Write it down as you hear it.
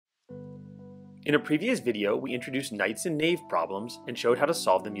In a previous video, we introduced knights and knave problems and showed how to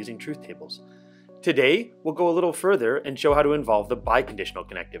solve them using truth tables. Today, we'll go a little further and show how to involve the biconditional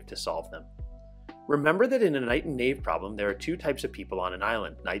connective to solve them. Remember that in a knight and knave problem, there are two types of people on an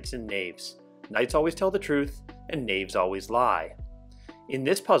island, knights and knaves. Knights always tell the truth, and knaves always lie. In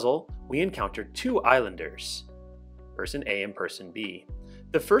this puzzle, we encounter two islanders, person A and person B.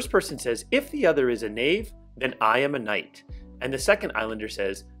 The first person says, if the other is a knave, then I am a knight. And the second islander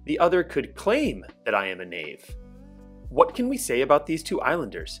says, the other could claim that I am a knave. What can we say about these two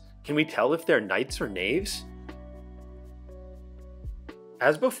islanders? Can we tell if they're knights or knaves?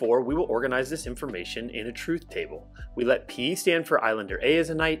 As before, we will organize this information in a truth table. We let P stand for islander A as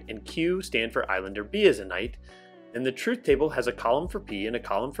a knight and Q stand for islander B as a knight. And the truth table has a column for P and a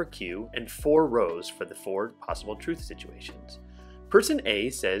column for Q and 4 rows for the 4 possible truth situations. Person A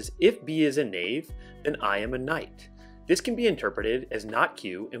says, if B is a knave, then I am a knight. This can be interpreted as not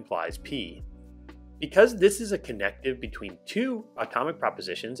Q implies P. Because this is a connective between two atomic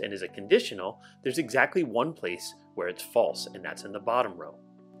propositions and is a conditional, there's exactly one place where it's false, and that's in the bottom row.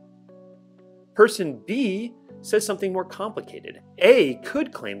 Person B says something more complicated. A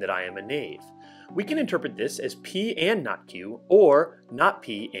could claim that I am a knave. We can interpret this as P and not Q, or not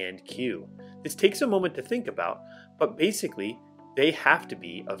P and Q. This takes a moment to think about, but basically, they have to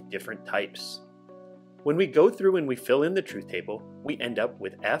be of different types. When we go through and we fill in the truth table, we end up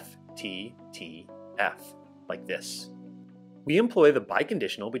with F, T, T, F, like this. We employ the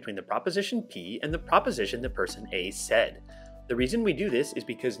biconditional between the proposition P and the proposition that person A said. The reason we do this is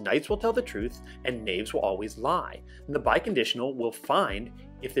because knights will tell the truth and knaves will always lie, and the biconditional will find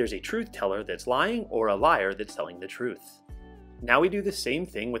if there's a truth teller that's lying or a liar that's telling the truth. Now we do the same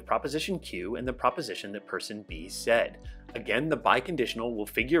thing with proposition Q and the proposition that person B said. Again, the biconditional will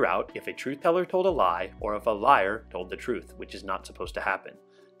figure out if a truth teller told a lie or if a liar told the truth, which is not supposed to happen.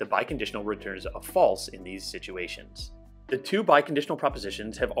 The biconditional returns a false in these situations. The two biconditional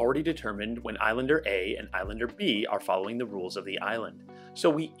propositions have already determined when islander A and islander B are following the rules of the island. So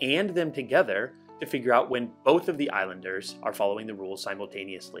we AND them together to figure out when both of the islanders are following the rules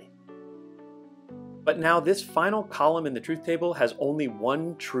simultaneously. But now this final column in the truth table has only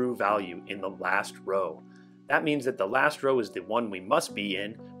one true value in the last row. That means that the last row is the one we must be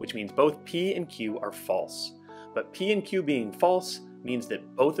in, which means both P and Q are false. But P and Q being false means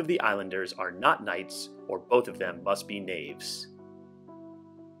that both of the islanders are not knights, or both of them must be knaves.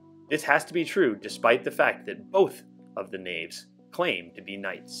 This has to be true despite the fact that both of the knaves claim to be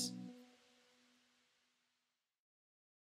knights.